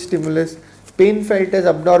painful stimulus, pain felt as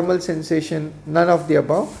abnormal sensation, none of the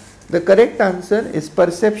above. The correct answer is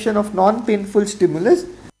perception of non-painful stimulus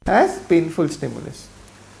as painful stimulus.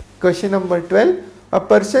 Question number 12. A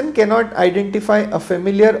person cannot identify a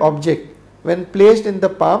familiar object when placed in the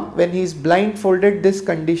palm. When he is blindfolded, this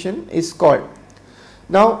condition is called.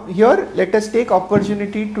 Now here let us take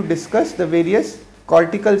opportunity to discuss the various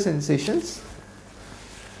cortical sensations.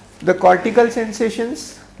 The cortical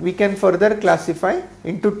sensations we can further classify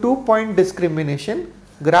into 2-point discrimination,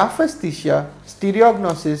 graphesthesia,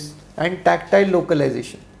 stereognosis and tactile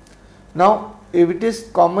localization. Now if it is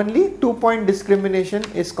commonly 2-point discrimination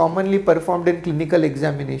is commonly performed in clinical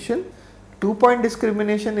examination. 2-point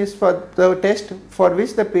discrimination is for the test for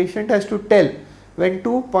which the patient has to tell when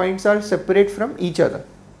 2 points are separate from each other.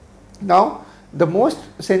 Now the most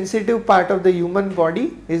sensitive part of the human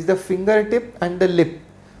body is the fingertip and the lip,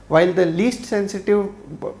 while the least sensitive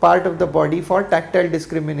part of the body for tactile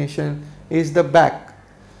discrimination is the back.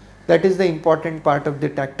 That is the important part of the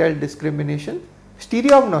tactile discrimination.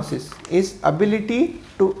 Stereognosis is ability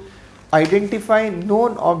to identify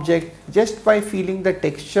known object just by feeling the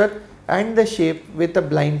texture and the shape with a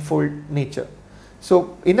blindfold nature.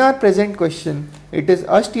 So in our present question, it is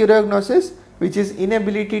a stereognosis, which is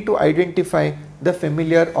inability to identify the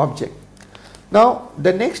familiar object. Now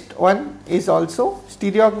the next one is also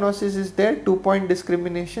stereognosis is there, 2-point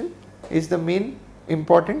discrimination is the main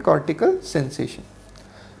important cortical sensation.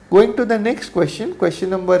 Going to the next question,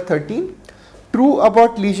 question number 13. True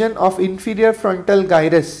about lesion of inferior frontal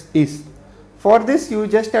gyrus is. For this you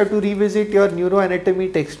just have to revisit your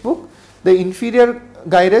neuroanatomy textbook. The inferior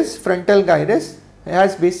gyrus, frontal gyrus,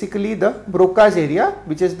 has basically the Broca's area,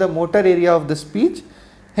 which is the motor area of the speech,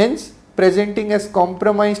 hence presenting as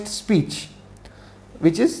compromised speech,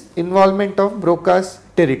 which is involvement of Broca's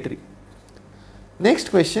territory. Next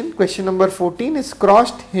question, question number 14 is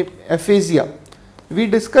crossed aphasia. We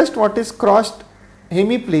discussed what is crossed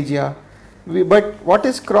hemiplegia, but what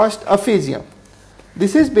is crossed aphasia?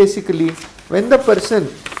 This is basically when the person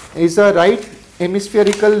is a right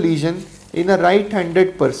hemispherical lesion in a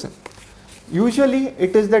right-handed person. Usually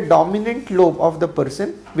it is the dominant lobe of the person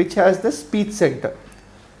which has the speech center.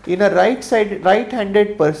 In a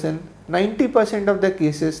right-handed person, 90% of the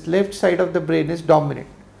cases left side of the brain is dominant.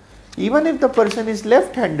 Even if the person is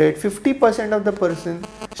left-handed, 50% of the person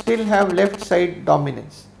still have left side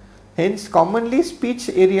dominance. Hence commonly speech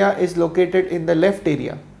area is located in the left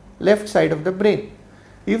area, left side of the brain.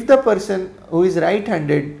 If the person who is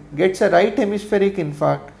right-handed gets a right hemispheric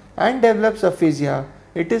infarct and develops aphasia,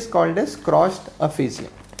 it is called as crossed aphasia.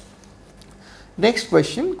 Next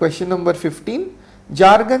question, question number 15.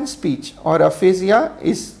 Jargon speech or aphasia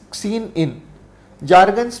is seen in.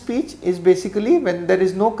 Jargon speech is basically when there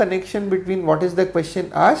is no connection between what is the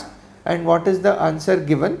question asked and what is the answer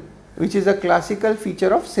given, which is a classical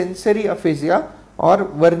feature of sensory aphasia or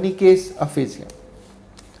Wernicke's aphasia.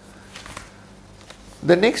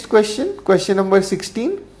 The next question, question number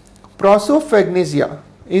 16. Prosopagnosia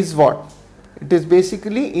is what? It is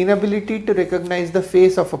basically inability to recognize the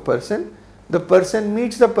face of a person. The person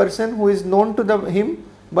meets the person who is known to him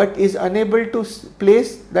but is unable to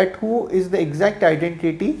place that who is the exact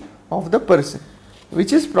identity of the person,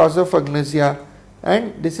 which is prosopagnosia,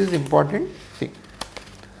 and this is important thing.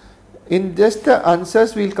 In just the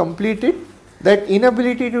answers we will complete it. That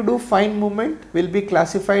inability to do fine movement will be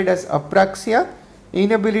classified as apraxia,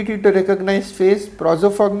 inability to recognize face,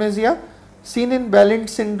 prosopagnosia. Seen in Balint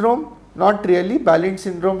syndrome, not really. Balint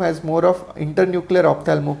syndrome has more of internuclear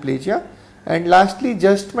ophthalmoplegia. And lastly,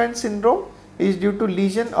 Gerstmann syndrome is due to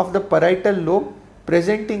lesion of the parietal lobe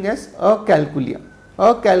presenting as acalculia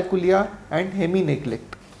and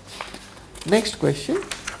hemi-neglect. Next question.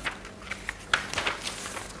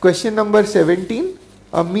 Question number 17.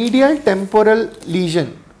 A medial temporal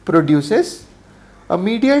lesion produces a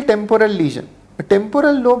medial temporal lesion. A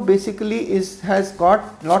temporal lobe basically has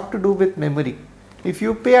got lot to do with memory. If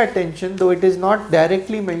you pay attention, though it is not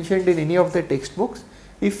directly mentioned in any of the textbooks,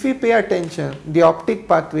 if we pay attention, the optic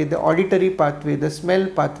pathway, the auditory pathway, the smell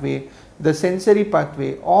pathway, the sensory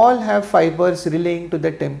pathway, all have fibers relating to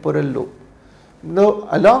the temporal lobe. Now,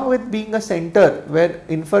 along with being a center where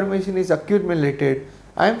information is accumulated,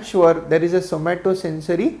 I am sure there is a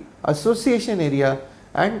somatosensory association area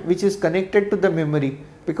and which is connected to the memory,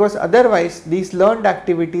 because otherwise these learned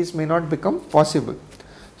activities may not become possible.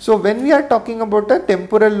 So, when we are talking about a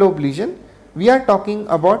temporal lobe lesion, we are talking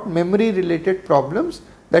about memory related problems,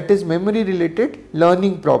 that is memory related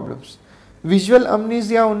learning problems. Visual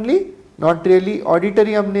amnesia only? Not really.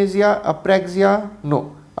 Auditory amnesia, apraxia?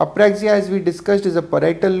 No. Apraxia, as we discussed, is a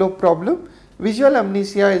parietal lobe problem. Visual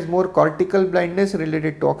amnesia is more cortical blindness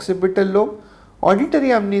related to occipital lobe.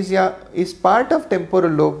 Auditory amnesia is part of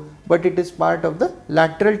temporal lobe, but it is part of the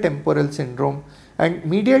lateral temporal syndrome, and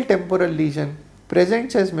medial temporal lesion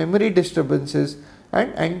presents as memory disturbances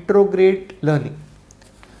and anterograde learning.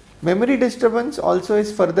 Memory disturbance also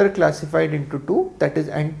is further classified into two, that is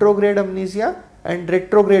anterograde amnesia and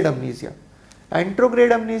retrograde amnesia.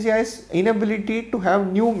 Anterograde amnesia is inability to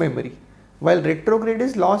have new memory, while retrograde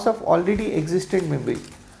is loss of already existent memory.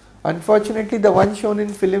 Unfortunately, the ones shown in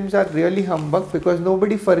films are really humbug, because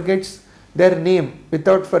nobody forgets their name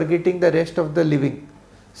without forgetting the rest of the living.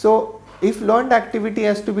 So, if learned activity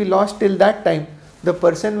has to be lost till that time, the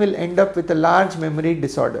person will end up with a large memory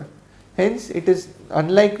disorder. Hence, it is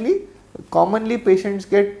unlikely. Commonly patients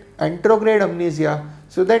get anterograde amnesia,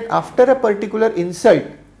 so that after a particular insult,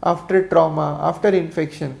 after trauma, after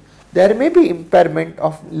infection, there may be impairment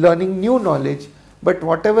of learning new knowledge, but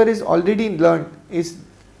whatever is already learned is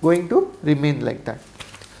going to remain like that.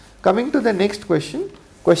 Coming to the next question,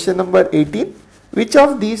 question number 18, which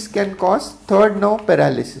of these can cause third nerve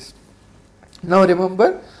paralysis? Now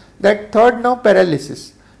remember that third nerve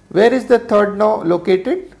paralysis, where is the third nerve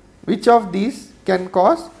located? Which of these can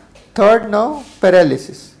cause third nerve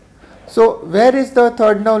paralysis? So, where is the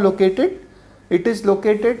third nerve located? It is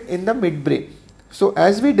located in the midbrain. So,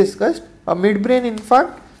 as we discussed, a midbrain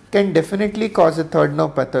infarct can definitely cause a third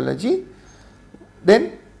nerve pathology.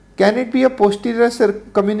 Then, can it be a posterior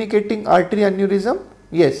communicating artery aneurysm?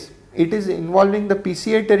 Yes, it is involving the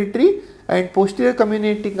PCA territory, and posterior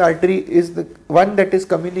communicating artery is the one that is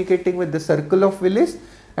communicating with the circle of Willis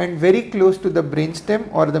and very close to the brainstem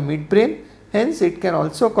or the midbrain. Hence, it can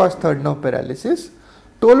also cause third nerve paralysis.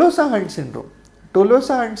 Tolosa-Hunt syndrome.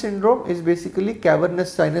 Tolosa-Hunt syndrome is basically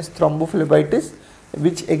cavernous sinus thrombophlebitis,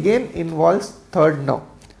 which again involves third nerve.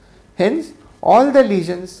 Hence, all the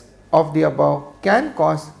lesions of the above can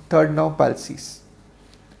cause third nerve palsies.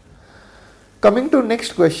 Coming to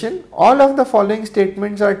next question, all of the following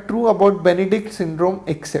statements are true about Benedict syndrome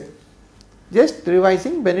except. Just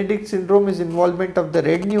revising, Benedict syndrome is involvement of the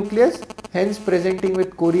red nucleus, hence presenting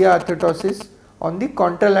with chorea athetosis on the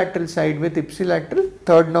contralateral side with ipsilateral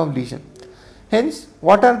third nerve lesion. Hence,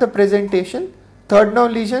 what are the presentation? Third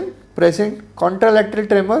nerve lesion present, contralateral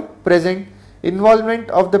tremor present, involvement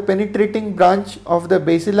of the penetrating branch of the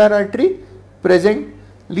basilar artery present,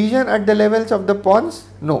 lesion at the levels of the pons?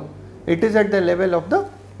 No, it is at the level of the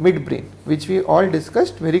midbrain, which we all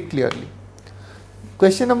discussed very clearly.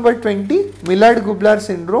 Question number 20, Millard-Gublar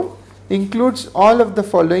syndrome includes all of the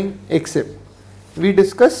following except. We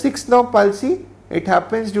discussed 6th nerve palsy. It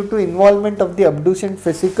happens due to involvement of the abducent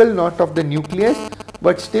vesicle, not of the nucleus,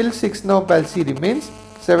 but still 6th nerve palsy remains.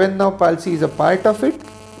 7th nerve palsy is a part of it,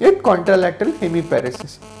 yet contralateral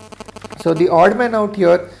hemiparesis. So the odd man out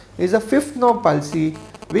here is a 5th nerve palsy,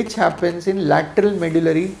 which happens in lateral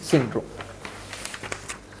medullary syndrome.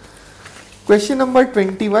 Question number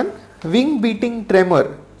 21, wing beating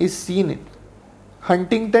tremor is seen in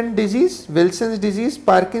Huntington disease, Wilson's disease,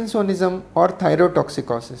 Parkinsonism or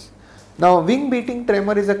thyrotoxicosis. Now, wing beating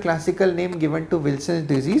tremor is a classical name given to Wilson's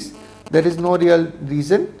disease. There is no real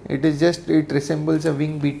reason, it is just it resembles a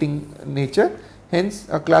wing beating nature, hence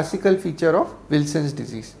a classical feature of Wilson's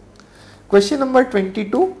disease. Question number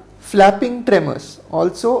 22, flapping tremors,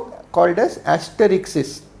 also called as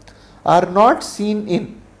asterixis, are not seen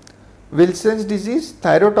in Wilson's disease,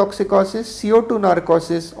 thyrotoxicosis, CO2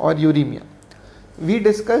 narcosis or uremia. We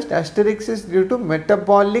discussed asterixis due to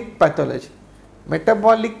metabolic pathology.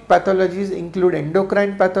 Metabolic pathologies include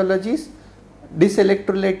endocrine pathologies,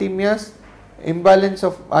 dyselectrolytemias, imbalance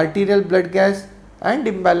of arterial blood gas and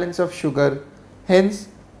imbalance of sugar. Hence,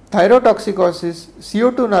 thyrotoxicosis,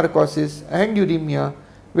 CO2 narcosis and uremia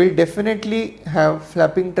will definitely have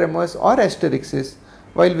flapping tremors or asterixis,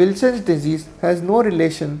 while Wilson's disease has no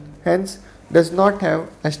relation, hence does not have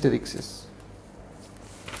asterixis.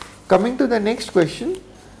 Coming to the next question,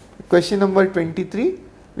 question number 23,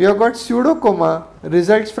 we have got pseudocoma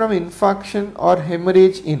results from infarction or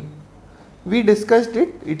hemorrhage in. We discussed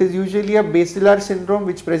it, it is usually a basilar syndrome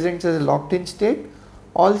which presents as a locked in state.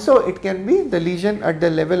 Also it can be the lesion at the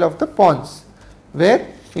level of the pons, where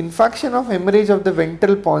Infarction of hemorrhage of the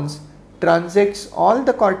ventral pons transects all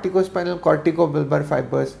the corticospinal corticobulbar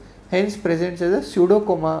fibers, hence presents as a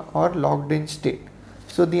pseudocoma or locked in state.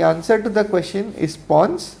 So the answer to the question is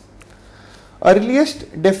pons.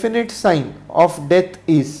 Earliest definite sign of death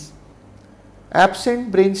is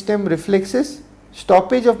absent brainstem reflexes,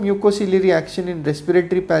 stoppage of mucociliary action in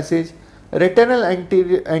respiratory passage, retinal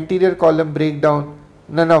anterior column breakdown,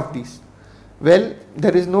 none of these. Well,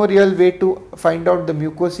 there is no real way to find out the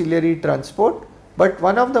mucociliary transport, but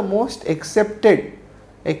one of the most accepted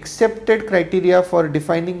criteria for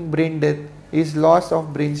defining brain death is loss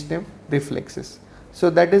of brainstem reflexes.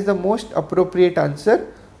 So that is the most appropriate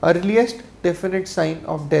answer. Earliest definite sign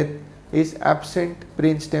of death is absent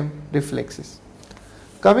brainstem reflexes.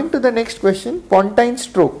 Coming to the next question, pontine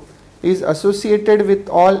stroke is associated with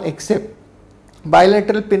all except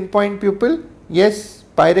bilateral pinpoint pupil, yes.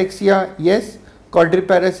 Pyrexia, yes.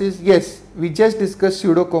 Quadriparesis, yes. We just discussed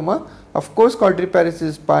pseudocoma, of course quadriparesis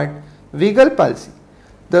is part. Vagal palsy,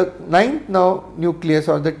 the 9th nerve nucleus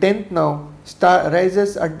or the 10th nerve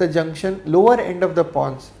rises at the junction lower end of the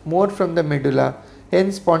pons, more from the medulla,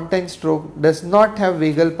 hence pontine stroke does not have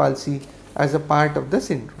vagal palsy as a part of the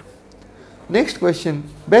syndrome. Next question,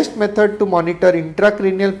 best method to monitor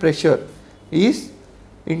intracranial pressure is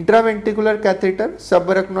intraventricular catheter,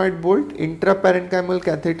 subarachnoid bolt, intraparenchymal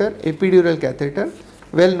catheter, epidural catheter.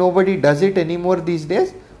 Well, nobody does it anymore these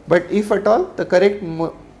days, but if at all, the correct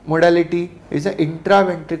modality is an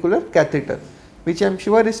intraventricular catheter, which I am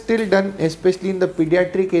sure is still done, especially in the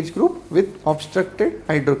pediatric age group with obstructed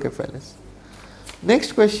hydrocephalus.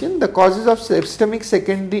 Next question, the causes of systemic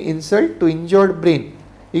secondary insult to injured brain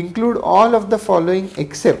include all of the following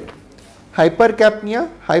except hypercapnia,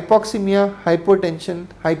 hypoxemia, hypotension,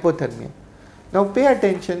 hypothermia. Now pay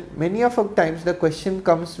attention, many of the times the question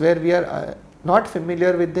comes where we are not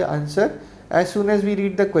familiar with the answer as soon as we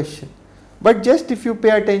read the question. But just if you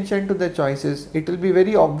pay attention to the choices, it will be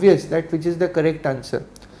very obvious that which is the correct answer.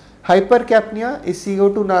 Hypercapnia is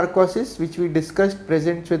CO2 narcosis, which we discussed,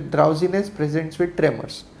 presents with drowsiness, presents with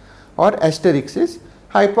tremors. Or asterisk is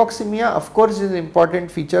hypoxemia, of course, is an important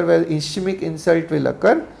feature where ischemic insult will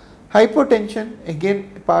occur. Hypotension, again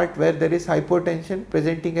part where there is hypotension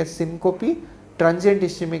presenting as syncope, transient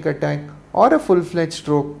ischemic attack or a full-fledged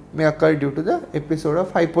stroke may occur due to the episode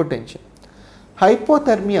of hypotension.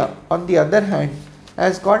 Hypothermia, on the other hand,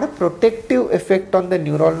 has got a protective effect on the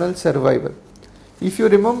neuronal survival. If you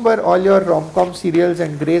remember all your rom-com serials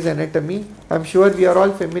and Grey's Anatomy, I am sure we are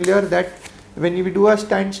all familiar that when we do a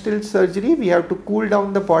standstill surgery, we have to cool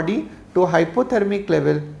down the body to a hypothermic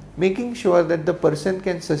level, making sure that the person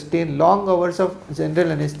can sustain long hours of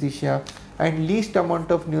general anesthesia and least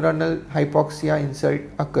amount of neuronal hypoxia insult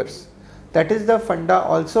occurs. That is the funda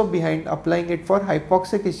also behind applying it for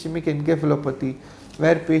hypoxic ischemic encephalopathy,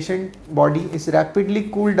 where patient body is rapidly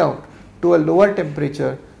cooled down to a lower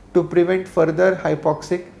temperature to prevent further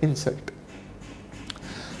hypoxic insult.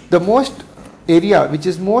 The most area which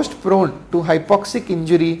is most prone to hypoxic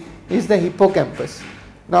injury is the hippocampus.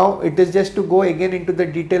 Now it is just to go again into the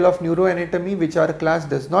detail of neuroanatomy, which our class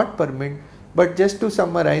does not permit, but just to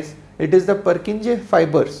summarize, it is the Purkinje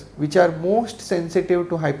fibers which are most sensitive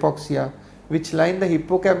to hypoxia, which line the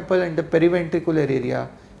hippocampal and the periventricular area.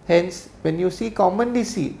 Hence, when you commonly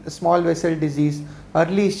see a small vessel disease,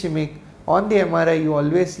 early ischemic, on the MRI you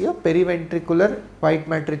always see a periventricular white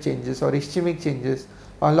matter changes or ischemic changes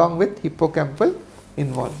along with hippocampal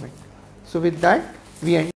involvement. So with that,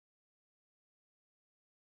 we end